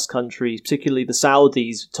plus countries, particularly the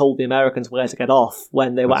Saudis, told the Americans where to get off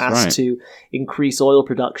when they were asked to increase oil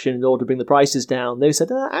production in order to bring the prices down. They said,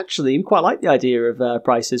 actually, we quite like the idea of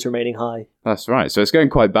prices remaining high. That's right. So it's going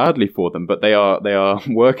quite badly for them, but they are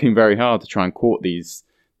working very hard to try and court these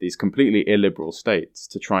completely illiberal states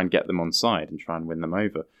to try and get them on side and try and win them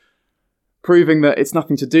over. Proving that it's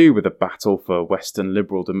nothing to do with a battle for Western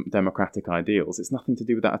liberal democratic ideals. It's nothing to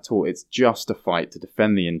do with that at all. It's just a fight to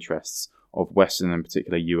defend the interests of Western and in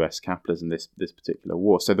particular US capitalism, this particular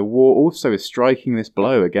war. So the war also is striking this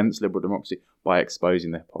blow against liberal democracy by exposing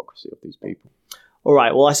the hypocrisy of these people. All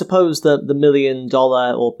right, well, I suppose that the $1 million,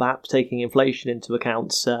 or perhaps taking inflation into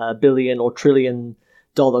account, billion or trillion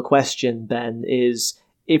dollar question, Ben, is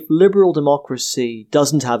if liberal democracy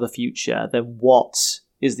doesn't have a future, then what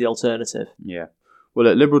is the alternative? Yeah.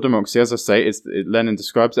 Well, liberal democracy, as I say, Lenin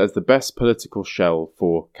describes it as the best political shell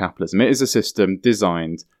for capitalism. It is a system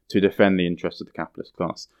designed to defend the interests of the capitalist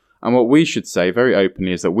class. And what we should say very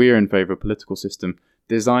openly is that we are in favour of a political system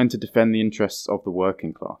designed to defend the interests of the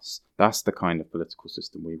working class. That's the kind of political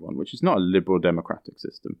system we want, which is not a liberal democratic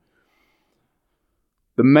system.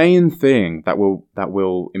 The main thing that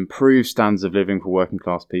will improve standards of living for working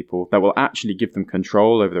class people, that will actually give them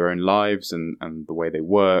control over their own lives and the way they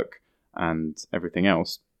work and everything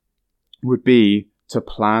else, would be to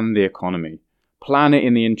plan the economy. Plan it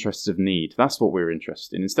in the interests of need. That's what we're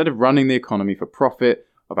interested in. Instead of running the economy for profit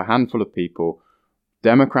of a handful of people,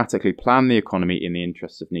 democratically plan the economy in the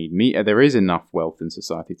interests of need. There is enough wealth in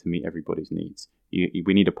society to meet everybody's needs.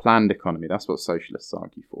 We need a planned economy. That's what socialists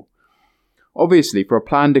argue for. Obviously, for a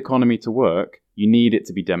planned economy to work, you need it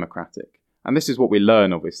to be democratic. And this is what we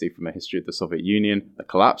learn, obviously, from the history of the Soviet Union. The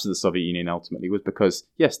collapse of the Soviet Union ultimately was because,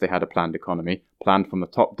 yes, they had a planned economy, planned from the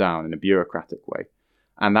top down in a bureaucratic way.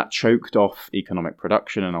 And that choked off economic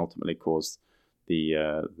production and ultimately caused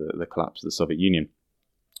the collapse of the Soviet Union.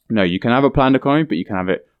 No, you can have a planned economy, but you can have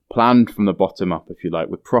it planned from the bottom up, if you like,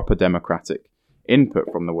 with proper democratic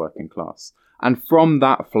input from the working class. And from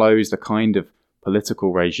that flows the kind of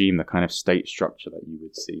political regime, the kind of state structure that you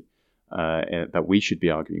would see, that we should be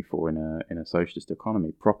arguing for in a socialist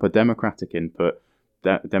economy. Proper democratic input,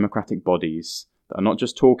 democratic bodies that are not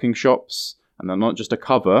just talking shops and they're not just a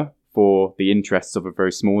cover for the interests of a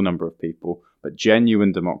very small number of people, but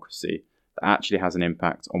genuine democracy that actually has an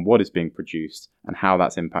impact on what is being produced and how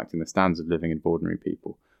that's impacting the standards of living of ordinary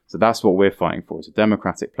people. So that's what we're fighting for, is a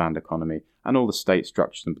democratic planned economy and all the state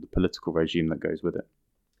structures and the political regime that goes with it.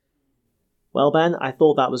 Well, Ben, I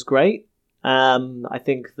thought that was great. I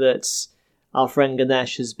think that our friend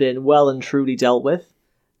Ganesh has been well and truly dealt with.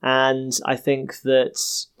 And I think that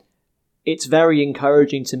it's very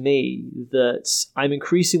encouraging to me that I'm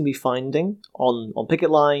increasingly finding on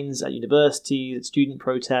picket lines, at universities, at student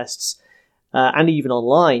protests, and even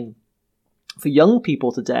online, for young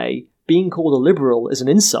people today, being called a liberal is an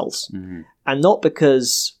insult. Mm-hmm. And not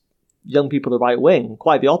because young people are right wing,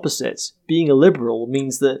 quite the opposite. Being a liberal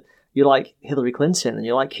means that you like Hillary Clinton and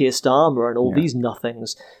you like Keir Starmer and all these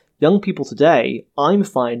nothings. Young people today, I'm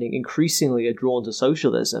finding increasingly are drawn to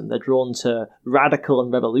socialism. They're drawn to radical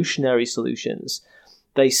and revolutionary solutions.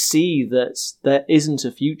 They see that there isn't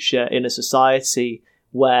a future in a society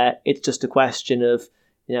where it's just a question of,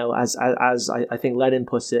 as I think Lenin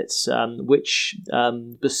put it, which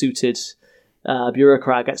besooted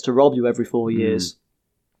bureaucrat gets to rob you every 4 years.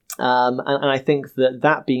 And I think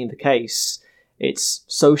that being the case, it's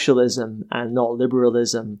socialism and not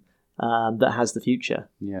liberalism that has the future.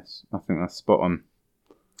 Yes, I think that's spot on.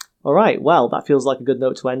 All right, well, that feels like a good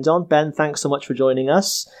note to end on. Ben, thanks so much for joining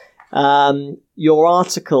us. Your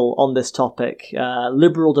article on this topic,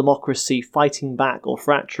 Liberal Democracy Fighting Back or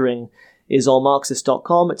Fracturing, is on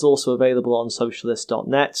Marxist.com. It's also available on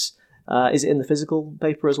Socialist.net. Is it in the physical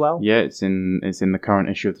paper as well? Yeah, it's in the current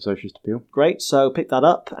issue of the Socialist Appeal. Great, so pick that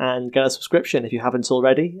up and get a subscription if you haven't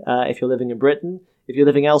already. If you're living in Britain, If you're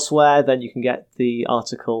living elsewhere, then you can get the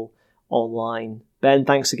article online. Ben,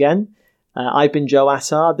 thanks again. I've been Joe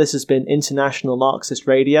Attar. This has been International Marxist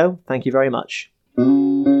Radio. Thank you very much.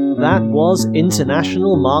 That was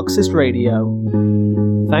International Marxist Radio.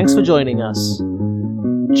 Thanks for joining us.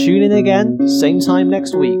 Tune in again, same time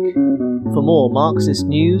next week, for more Marxist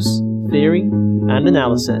news, theory, and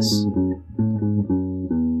analysis.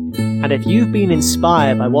 And if you've been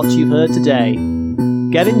inspired by what you've heard today,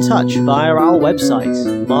 get in touch via our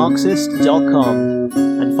website, Marxist.com,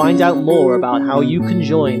 and find out more about how you can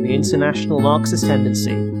join the International Marxist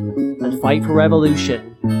Tendency and fight for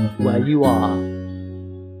revolution where you are.